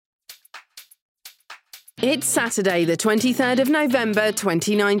It's Saturday, the 23rd of November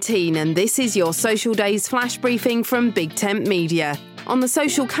 2019, and this is your Social Days flash briefing from Big Tent Media. On the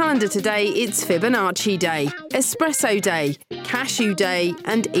social calendar today, it's Fibonacci Day, Espresso Day, Cashew Day,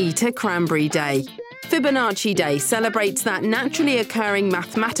 and Eater Cranberry Day. Fibonacci Day celebrates that naturally occurring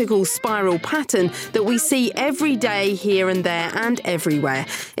mathematical spiral pattern that we see every day here and there and everywhere.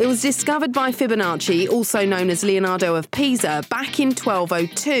 It was discovered by Fibonacci, also known as Leonardo of Pisa, back in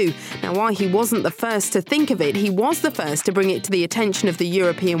 1202. Now, while he wasn't the first to think of it, he was the first to bring it to the attention of the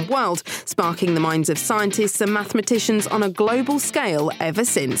European world, sparking the minds of scientists and mathematicians on a global scale ever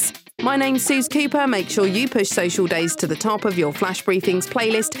since. My name's Suze Cooper. Make sure you push Social Days to the top of your Flash Briefings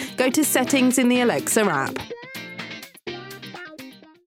playlist. Go to Settings in the Alexa app.